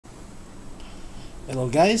Hello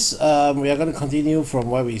guys, we are going to continue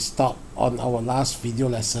from where we stopped on our last video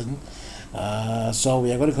lesson. So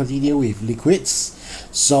we are going to continue with liquids.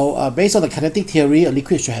 So based on the kinetic theory, a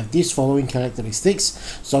liquid should have these following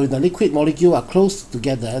characteristics. So in the liquid, molecule are close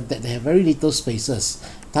together that they have very little spaces.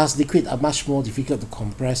 Thus liquid are much more difficult to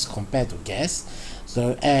compress compared to gas.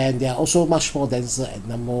 And they are also much more denser at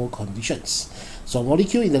normal conditions. So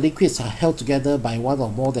molecules in the liquids are held together by one or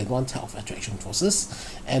more than one type of attraction forces,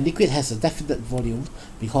 and liquid has a definite volume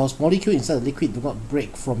because molecules inside the liquid do not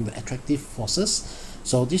break from the attractive forces.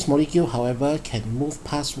 So this molecule, however, can move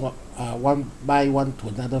past one by one to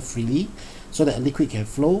another freely, so that a liquid can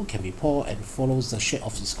flow, can be poured, and follows the shape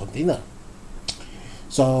of its container.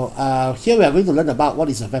 So here we are going to learn about what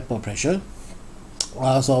is a vapor pressure.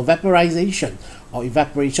 So vaporization or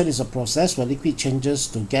evaporation is a process where liquid changes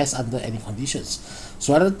to gas under any conditions.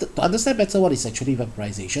 So to understand better what is actually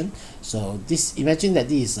vaporization, so imagine that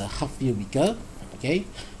this is a half-filled beaker. Okay,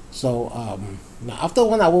 so now after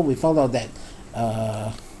 1 hour we found out that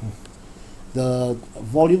the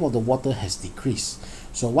volume of the water has decreased.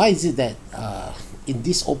 So why is it that in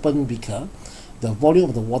this open beaker the volume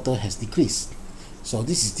of the water has decreased? So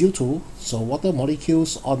this is due to water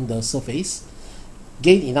molecules on the surface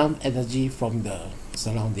gain enough energy from the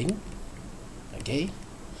surrounding, okay,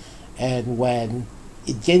 and when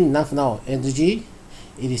it gains enough now energy,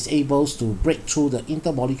 it is able to break through the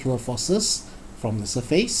intermolecular forces from the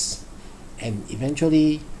surface and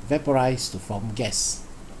eventually vaporize to form gas.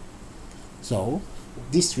 So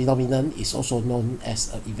this phenomenon is also known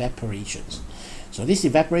as evaporation. So this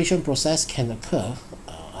evaporation process can occur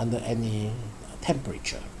under any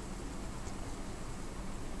temperature.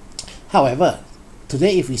 However,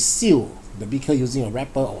 today, if we seal the beaker using a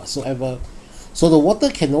wrapper or whatsoever, so the water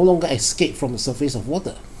can no longer escape from the surface of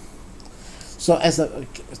water. So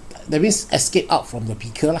that means escape out from the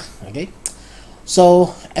beaker, okay?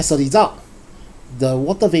 So as a result, the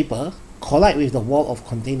water vapor collide with the wall of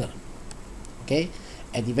container, okay,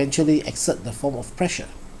 and eventually exert the form of pressure.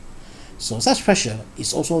 So such pressure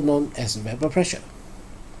is also known as vapor pressure.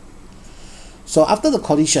 So after the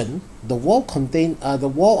collision, the wall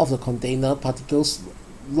of the container particles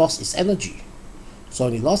lost its energy. So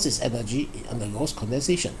when it lost its energy, it undergoes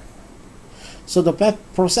condensation. So the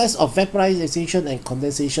process of vaporization and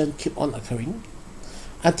condensation keep on occurring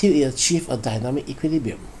until it achieves a dynamic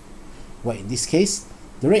equilibrium, where in this case,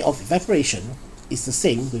 the rate of evaporation is the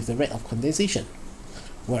same with the rate of condensation,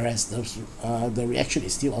 whereas the reaction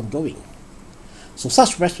is still ongoing. So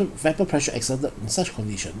such vapor pressure exerted in such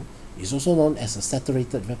condition is also known as a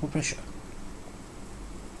saturated vapor pressure.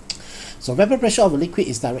 So vapor pressure of a liquid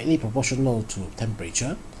is directly proportional to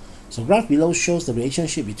temperature. So graph below shows the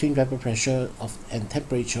relationship between vapor pressure and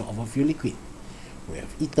temperature of a fuel liquid. We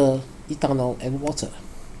have ether, ethanol, and water.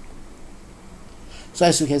 So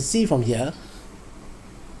as you can see from here,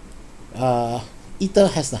 ether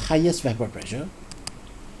has the highest vapor pressure,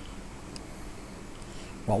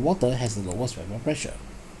 while water has the lowest vapor pressure.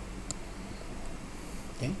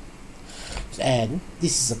 Okay, and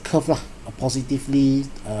this is a curve, a positively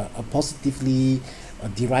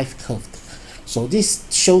derived curve. So this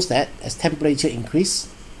shows that as temperature increase,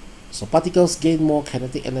 so particles gain more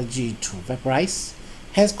kinetic energy to vaporize,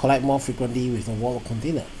 hence collide more frequently with the wall of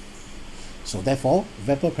container. So therefore,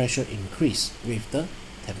 vapor pressure increase with the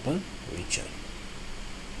temperature.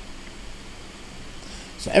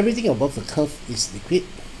 So everything above the curve is liquid,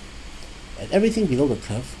 and everything below the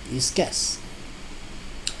curve is gas.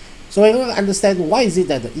 So we're going to understand why is it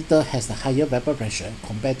that the ether has the higher vapor pressure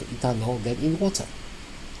compared to ethanol than in water.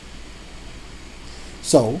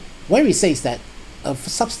 So when we say that a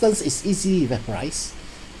substance is easily vaporized,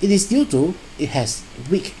 it is due to it has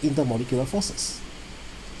weak intermolecular forces,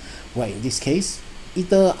 where in this case,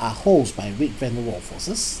 ether are held by weak van der Waals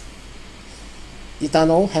forces.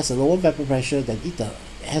 Ethanol has a lower vapor pressure than ether.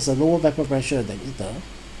 It has a lower vapor pressure than ether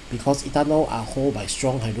because ethanol are held by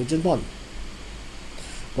strong hydrogen bond.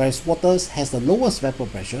 Whereas water has the lowest vapor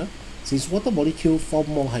pressure since water molecules form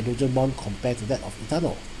more hydrogen bond compared to that of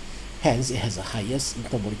ethanol. Hence, it has the highest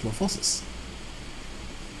intermolecular forces.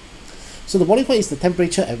 So the boiling point is the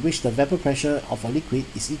temperature at which the vapor pressure of a liquid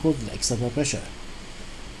is equal to the external pressure.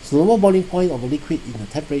 So the lower boiling point of a liquid in the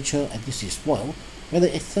temperature at which it is boiled when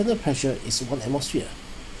the external pressure is 1 atmosphere.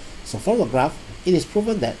 So from the graph, it is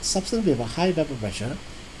proven that substance with a high vapor pressure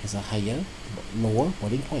has a lower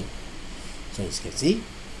boiling point. So as you can see,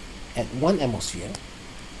 at 1 atmosphere,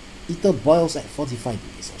 ether boils at 45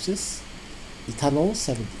 degrees Celsius, ethanol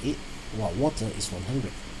 78, while water is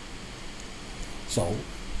 100. So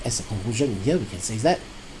as a conclusion in here, we can say that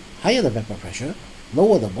higher the vapor pressure,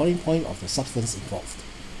 lower the boiling point of the substance involved.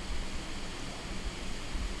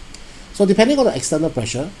 So depending on the external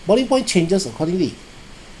pressure, boiling point changes accordingly.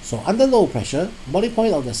 So under low pressure, boiling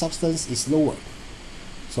point of the substance is lower.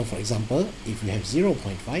 So for example, if you have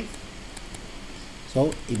 0.5,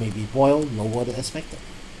 so it may be boiled lower than expected.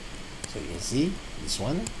 So you can see this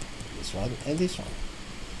one, and this one.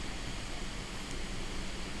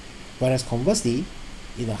 Whereas conversely,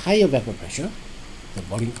 in a higher vapor pressure, the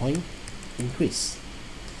boiling point increase.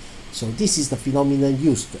 So this is the phenomenon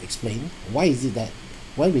used to explain why is it that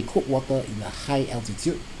when we cook water in a high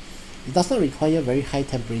altitude, it does not require very high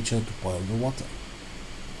temperature to boil the water.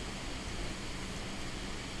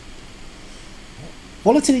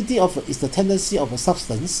 Volatility is the tendency of a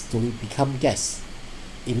substance to become gas.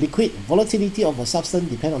 In liquid, volatility of a substance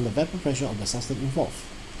depends on the vapor pressure of the substance involved.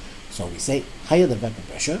 So we say higher the vapor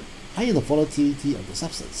pressure, higher the volatility of the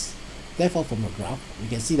substance. Therefore, from the graph, we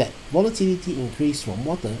can see that volatility increased from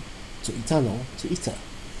water to ethanol to ether.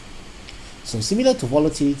 So similar to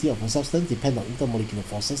volatility of a substance depend on intermolecular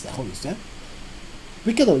forces that hold its there.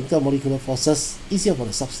 Weaker the intermolecular forces, easier for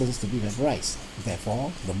the substance to be vaporized.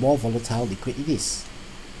 Therefore, the more volatile liquid it is.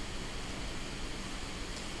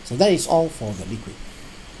 So that is all for the liquid.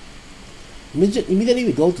 Immediately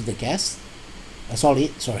we go to the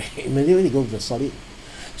immediately we go to the solid.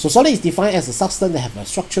 So solid is defined as a substance that have a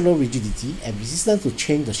structural rigidity and resistance to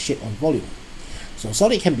change the shape and volume. So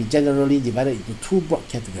solid can be generally divided into two broad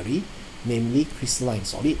categories, namely crystalline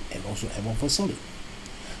solid and also amorphous solid.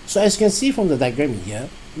 So as you can see from the diagram here,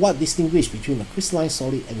 what distinguishes between the crystalline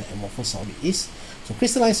solid and the amorphous solid is, so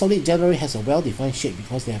crystalline solid generally has a well-defined shape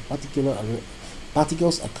because they have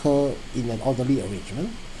particles occur in an orderly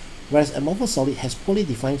arrangement, whereas amorphous solid has poorly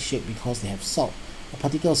defined shape because they have salt or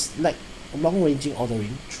particles lack long-ranging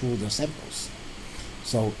ordering through the samples.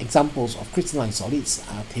 So examples of crystalline solids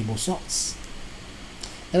are table salts,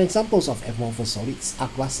 and examples of amorphous solids are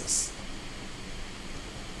glasses.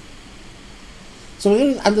 So we're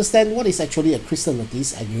going to understand what is actually a crystal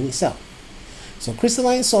lattice and unit cell. So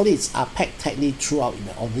crystalline solids are packed tightly throughout in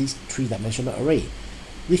an orderly three-dimensional array,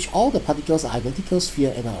 which all the particles are identical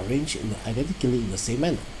sphere and are arranged identically in the same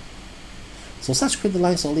manner. So such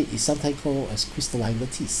crystalline solid is sometimes called as crystalline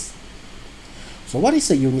lattice. So what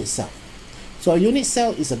is a unit cell? So a unit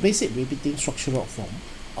cell is a basic repeating structural form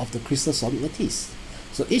of the crystal solid lattice.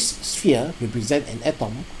 So each sphere represents an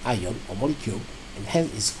atom, ion, or molecule, and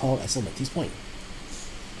hence is called as a lattice point.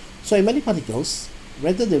 So in many particles,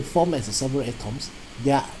 rather than form as several atoms,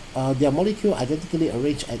 their molecule identically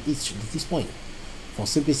arranged at each lattice point. For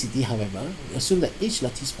simplicity, however, we assume that each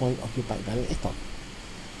lattice point occupied by an atom.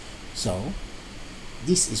 So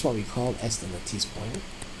this is what we call as the lattice point.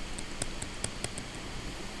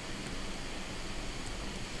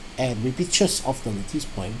 And with pictures of the lattice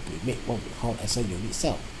point, we make what we call as a unit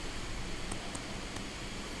cell.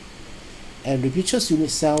 And with pictures unit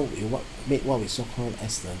cell, we make what we so called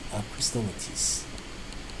as the crystal lattice.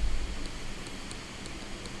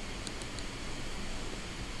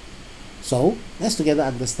 So let's together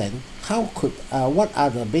understand what are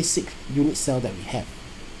the basic unit cell that we have.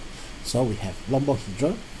 So we have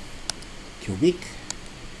rhombohedral, cubic,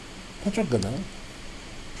 tetragonal,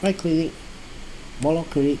 triclinic,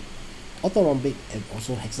 monoclinic, orthorhombic, and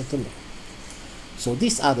also hexagonal. So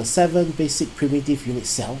these are the 7 basic primitive unit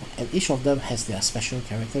cells, and each of them has their special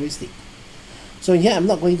characteristic. So in here, I'm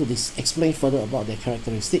not going to explain further about their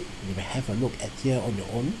characteristic. You may have a look at here on your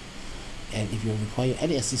own, and if you require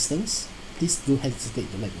any assistance, please do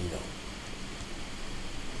hesitate to let me know.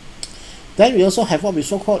 Then we also have what we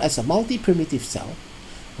so called as a multi-primitive cell,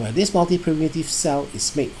 where this multi-primitive cell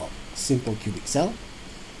is made of simple cubic cell,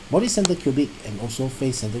 body center cubic, and also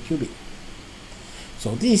face center cubic.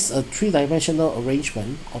 So this is a three-dimensional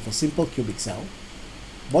arrangement of a simple cubic cell,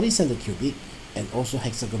 body center cubic, and also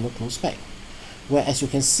hexagonal closed pack, where as you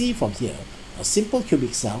can see from here, a simple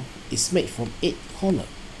cubic cell is made from 8 corners,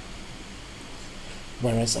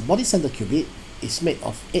 whereas a body center cubic is made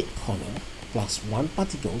of 8 corners plus 1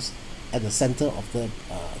 particles at the center of the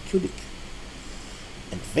cubic,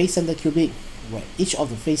 and face center cubic, where each of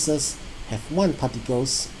the faces have 1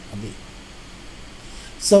 particles on it.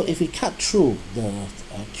 So if we cut through the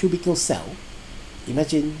cubical cell,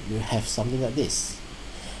 imagine you have something like this.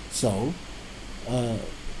 So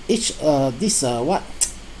this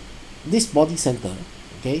body center,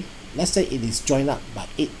 okay, let's say it is joined up by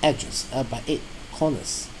 8 edges, by 8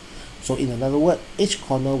 corners. So in another word, each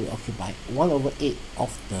corner will occupy 1/8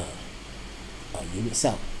 of the unit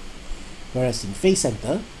cell. Whereas in face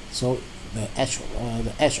center, so the edge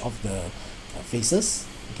of the faces,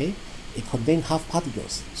 okay, it contains half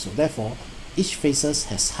particles. So therefore, each faces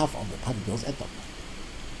has half of the particles atom.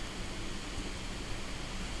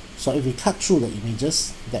 So if we cut through the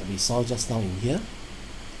images that we saw just now in here,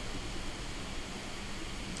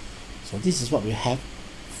 so this is what we have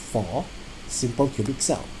for simple cubic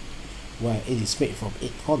cell, where it is made from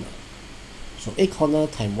 8 corners. So 8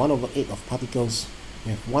 corners times 1/8 of particles,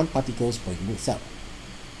 we have 1 particles per unit cell.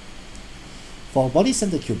 For body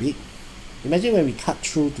center cubic, imagine when we cut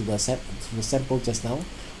through to the sample just now,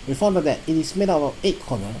 we found out that it is made out of 8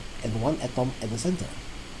 corners and 1 atom at the center.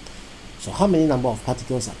 So how many number of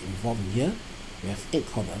particles are involved in here? We have 8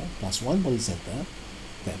 corners plus 1 body center,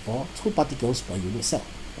 therefore 2 particles per unit cell.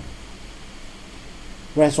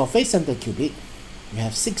 Whereas for face center cubic, we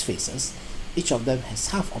have 6 faces. Each of them has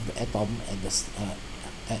half of the atom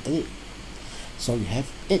at it. So we have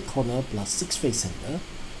 8 corners plus 6 face center.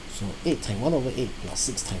 So 8 times 1/8 plus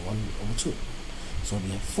 6 times 1/2. So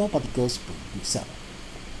we have 4 particles per unit cell.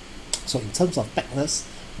 So in terms of packness,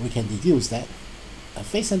 we can deduce that a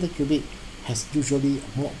face center cubic has usually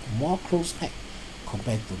more close pack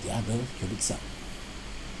compared to the other cubic cell.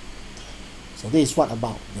 So this is what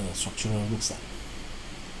about the structural looks like.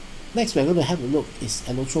 Next, we're going to have a look is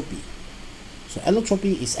allotropy. So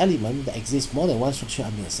allotropy is element that exists more than one structure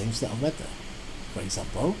under the same state of matter. For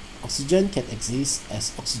example, oxygen can exist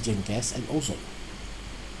as oxygen gas and ozone.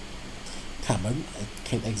 Carbon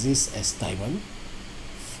can exist as diamond,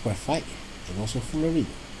 graphite, and also fullerene.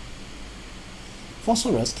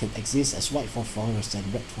 Phosphorus can exist as white phosphorus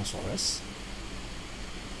and red phosphorus.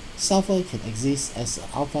 Sulfur can exist as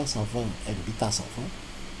alpha sulfur and beta sulfur.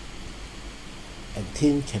 And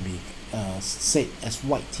tin can be said as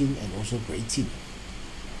white tin and also grey tin.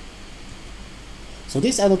 So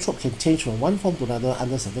this allotrope can change from one form to another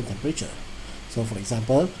under certain temperature. So for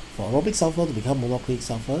example, for aromatic sulfur to become monochroic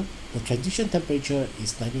sulfur, the transition temperature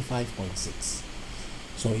is 95.6.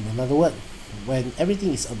 So in another word, when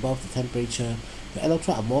everything is above the temperature, the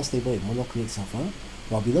allotropes are more stable in monochroic sulfur,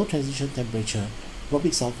 while below transition temperature,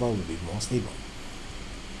 aromatic sulfur will be more stable.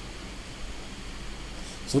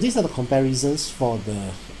 So these are the comparisons for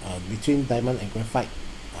the between diamond and graphite,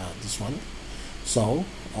 this one. So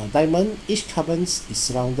diamond, each carbon is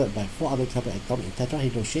surrounded by 4 other carbon atoms in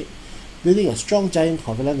tetrahedral shape, building a strong giant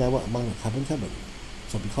covalent network among the carbon-carbon.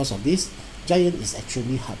 So because of this, giant is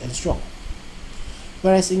actually hard and strong.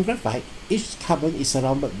 Whereas in graphite, each carbon is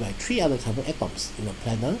surrounded by 3 other carbon atoms in a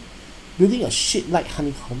planar, building a sheet-like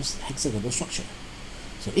honeycomb hexagonal structure.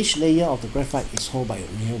 So each layer of the graphite is held by a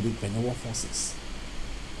nail with van der Waals forces.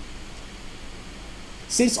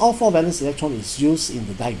 Since all 4 valence electrons is used in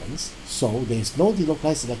the diamonds, so there is no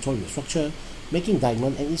delocalized electron in the structure, making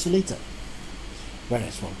diamond an insulator.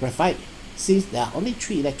 Whereas for graphite, since there are only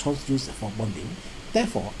 3 electrons used for bonding,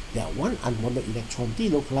 therefore there are 1 unbonded electron,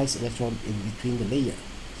 delocalized electron in between the layer,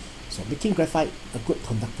 so making graphite a good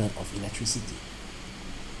conductor of electricity.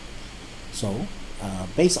 So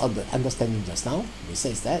based on the understanding just now, we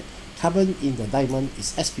say that carbon in the diamond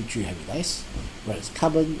is sp3 hybridized, whereas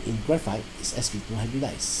carbon in graphite is sp2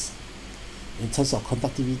 hybridized. In terms of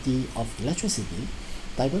conductivity of electricity,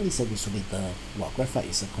 diamond is an insulator while graphite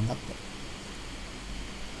is a conductor.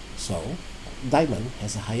 So diamond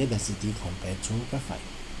has a higher density compared to graphite.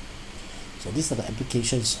 So these are the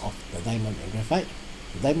applications of the diamond and graphite.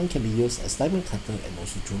 The diamond can be used as diamond cutter and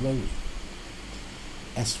also jewelry.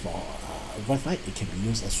 As for graphite, it can be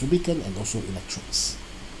used as lubricant and also electrodes.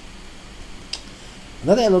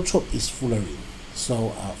 Another allotrope is fullerene.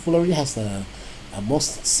 So fullerene has the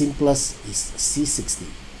most simplest is C60.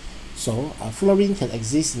 So fullerene can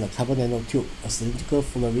exist in a carbon nanotube, a cylindrical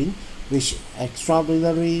fullerene, which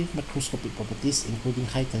extraordinary macroscopic properties including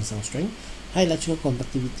high tensile strength, high electrical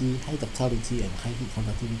conductivity, high ductility, and high heat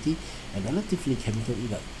conductivity, and relatively chemical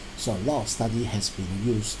inert. So a lot of study has been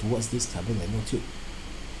used towards this carbon nanotube.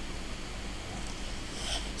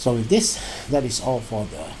 So with this, that is all for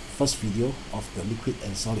the first video of the liquid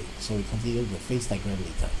and solid. So we continue the phase diagram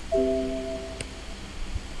later.